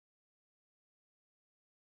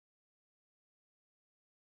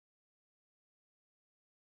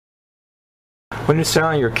when you're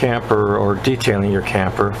selling your camper or detailing your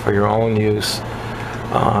camper for your own use,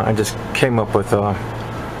 I just came up with a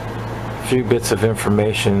few bits of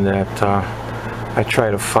information that I try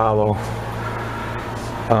to follow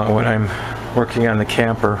when I'm working on the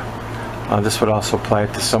camper. This would also apply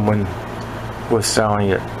to someone who is selling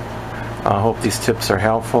it. I hope these tips are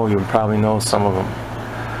helpful. You probably know some of them.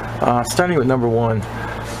 Starting with number one,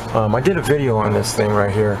 I did a video on this thing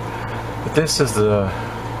right here. But this is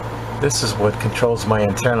what controls my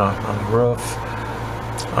antenna on the roof.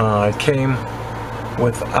 It came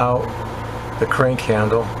without the crank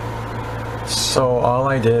handle, so all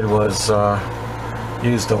I did was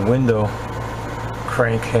use the window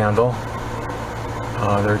crank handle.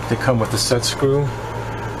 They come with a set screw.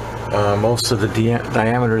 Most of the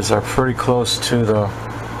diameters are pretty close to the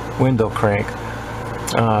window crank.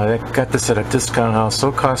 I got this at a discount house, so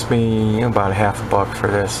it cost me about $50 for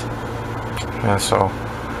this. So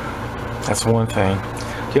that's one thing.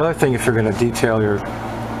 The other thing, if you're going to detail your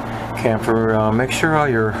camper, make sure all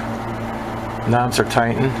your knobs are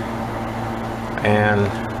tightened and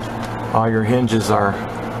all your hinges are.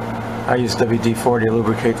 I use WD-40 to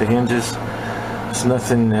lubricate the hinges. It's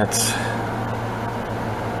nothing that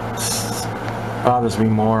bothers me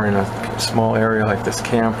more in a small area like this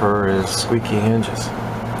camper is squeaky hinges.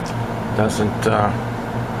 Doesn't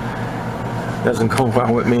go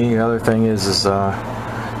well with me. The other thing is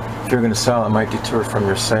if you're going to sell it, might deter from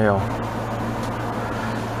your sale.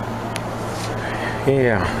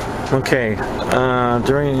 Yeah. Okay.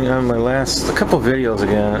 During my last couple videos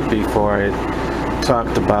again before I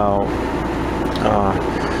talked about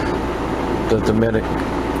the Dometic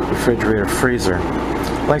refrigerator freezer.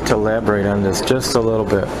 I'd like to elaborate on this just a little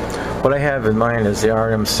bit. What I have in mind is the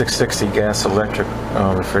RM660 gas electric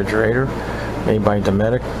refrigerator made by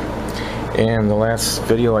Dometic. And the last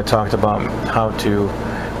video I talked about how to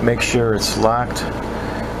make sure it's locked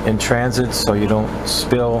in transit so you don't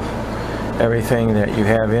spill everything that you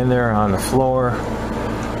have in there on the floor.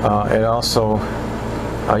 It also,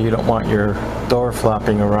 you don't want your door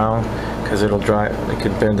flopping around because it'll dry, it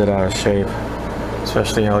could bend it out of shape,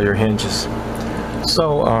 especially all your hinges.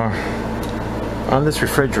 So on this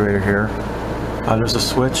refrigerator here, there's a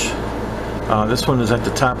switch. This one is at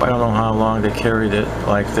the top. I don't know how long they carried it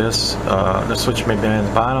like this. The switch may be at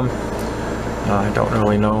the bottom. I don't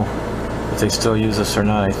really know if they still use this or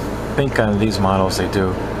not. I think on these models they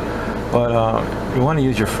do. But you want to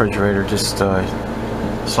use your refrigerator, just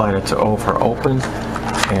slide it to O for open,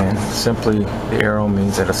 and simply the arrow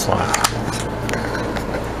means that it's locked.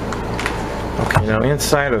 Okay, now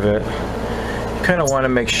inside of it, you kind of want to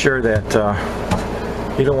make sure that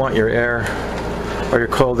you don't want your air or your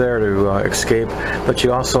cold air to escape, but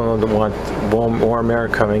you also don't want warm air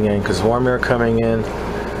coming in, because warm air coming in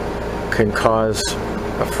can cause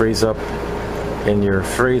a freeze up in your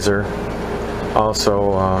freezer.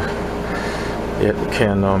 Also, it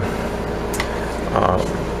can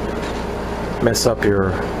mess up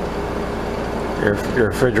your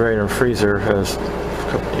refrigerator and freezer has,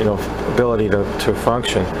 you know, ability to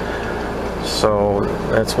function. So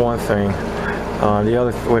that's one thing. The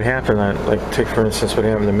other, what happened, like take for instance what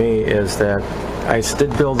happened to me, is that ice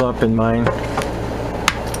did build up in mine,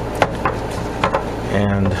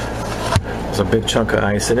 and there's a big chunk of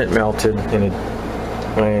ice, and it melted, and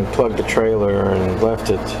when I unplugged the trailer and left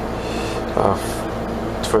it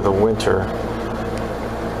for the winter,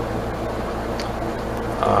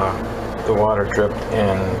 the water dripped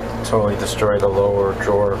and totally destroyed the lower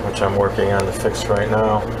drawer, which I'm working on to fix right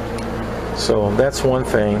now. So that's one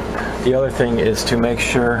thing. The other thing is to make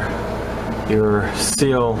sure your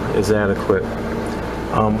seal is adequate.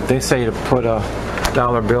 They say to put a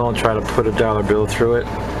dollar bill and try to put a dollar bill through it,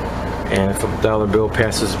 and if a dollar bill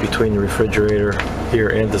passes between the refrigerator here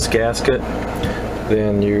and this gasket,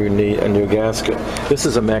 then you need a new gasket. This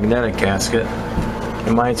is a magnetic gasket,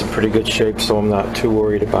 and mine's in pretty good shape, so I'm not too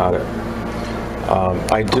worried about it.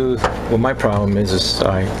 Well, my problem is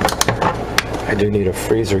I do need a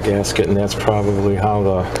freezer gasket, and that's probably how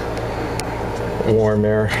the warm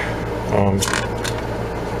air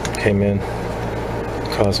came in,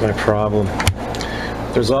 caused my problem.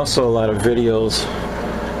 There's also a lot of videos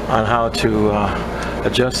on how to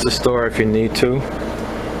adjust this door if you need to,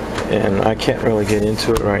 and I can't really get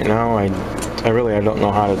into it right now. I don't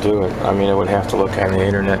know how to do it. I mean, I would have to look on the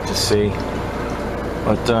internet to see,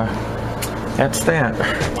 but that's that.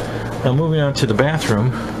 Now moving on to the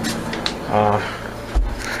bathroom.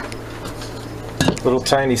 Little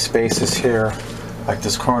tiny spaces here, like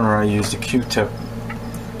this corner. I used a Q-tip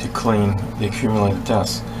to clean the accumulated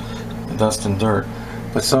dust and dirt.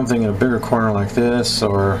 But something in a bigger corner like this,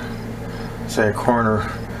 or say a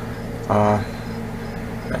corner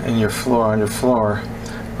in your floor, on your floor.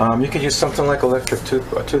 You could use something like a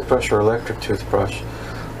toothbrush or electric toothbrush.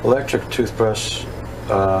 Electric toothbrush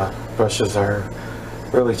brushes are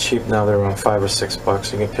really cheap now. They're around $5 or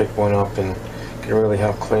 $6. You can pick one up and it can really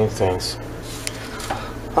help clean things.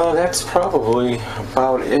 That's probably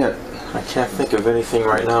about it. I can't think of anything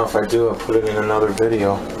right now. If I do, I'll put it in another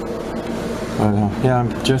video. Yeah,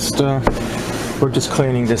 we're just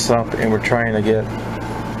cleaning this up and we're trying to get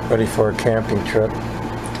ready for a camping trip.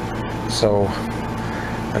 So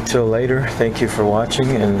until later, thank you for watching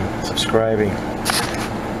and subscribing,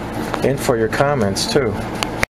 and for your comments too.